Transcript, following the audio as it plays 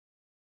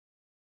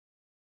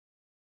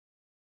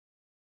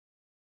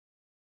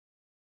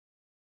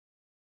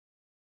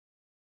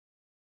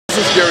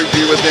Gary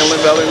G with the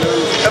Inland Valley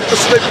News. At the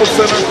Staples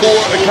Center for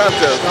a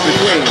contest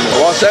between the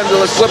Los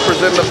Angeles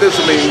Clippers and the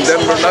visiting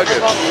Denver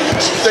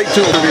Nuggets. Stay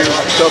tuned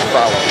to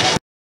follow.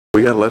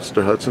 We got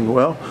Lester Hudson.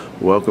 Well,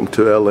 welcome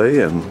to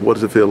LA, and what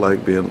does it feel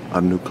like being a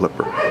new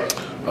Clipper?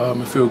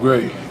 It feels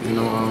great, you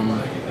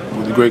know,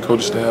 with a great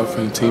coaching staff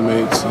and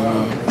teammates,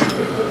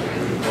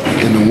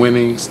 and the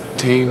winning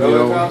team, you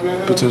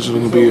know, potentially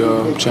going to be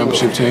a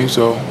championship team,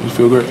 so it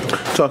feels great.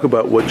 Talk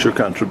about what your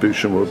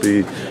contribution will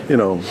be, you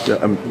know,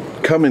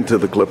 coming to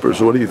the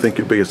Clippers. What do you think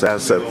your biggest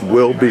asset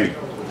will be?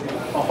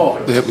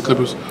 To help the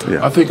Clippers?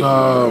 Yeah. I think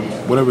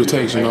whatever it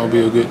takes, you know, be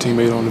a good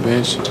teammate on the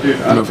bench. You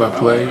know, if I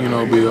play, you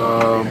know, be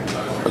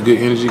a good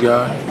energy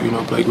guy, you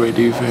know, play great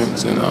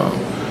defense, and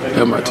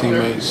help my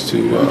teammates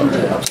to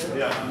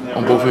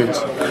on both ends.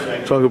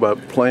 Talk about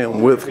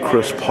playing with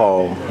Chris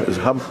Paul.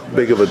 How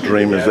big of a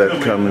dream is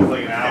that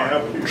coming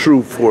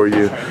true for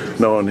you,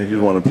 knowing that he's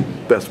one of the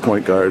best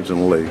point guards in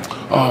the league?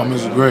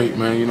 It's great,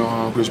 man. You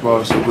know, Chris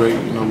Paul is so great,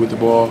 you know, with the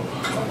ball,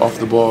 off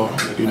the ball,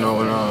 you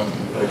know, and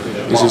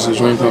it's just a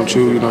dream come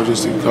true, you know,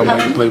 just to come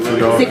back and play for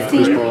dog.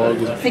 Chris Paul,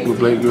 with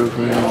Blake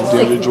Griffin,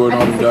 DeAndre Jordan,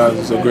 all them guys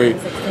are so great.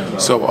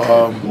 So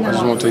I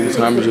just want to take the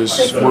time and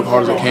just work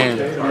hard as I can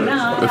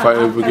if I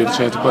ever get a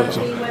chance to play.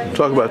 So.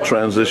 Talk about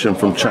transition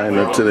from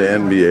China to the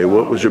NBA.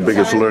 What was your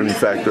biggest learning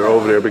factor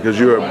over there? Because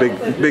you're a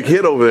big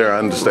hit over there, I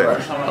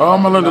understand. I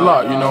learned a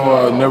lot, you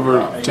know,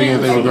 never take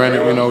anything for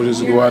granted, you know,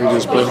 just go out and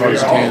just play hard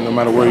as you can, no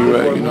matter where you're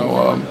at, you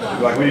know.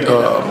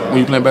 When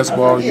you're playing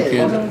basketball, you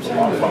can, you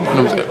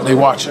know, they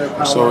watch it,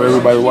 so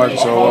everybody watches.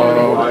 So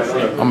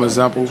I'm an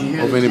example of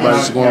anybody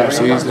that's going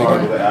overseas, they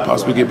can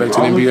possibly get back to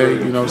the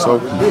NBA, you know, so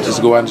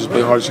just go out and just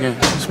play hard as you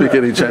can. Speak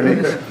any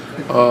Chinese?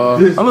 A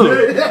little.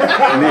 Ni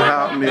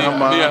hao, ni hao,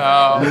 ma. Ni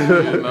hao.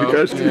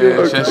 Okay.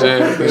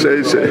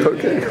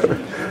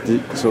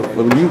 So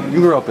you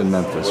grew up in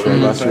Memphis, right,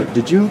 Lester?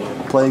 Did you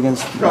play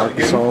against Marc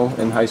Gasol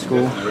in high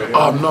school?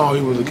 No,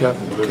 he was a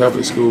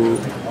Catholic school,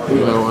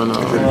 you know, and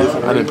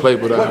I didn't play,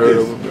 but I heard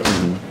of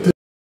him.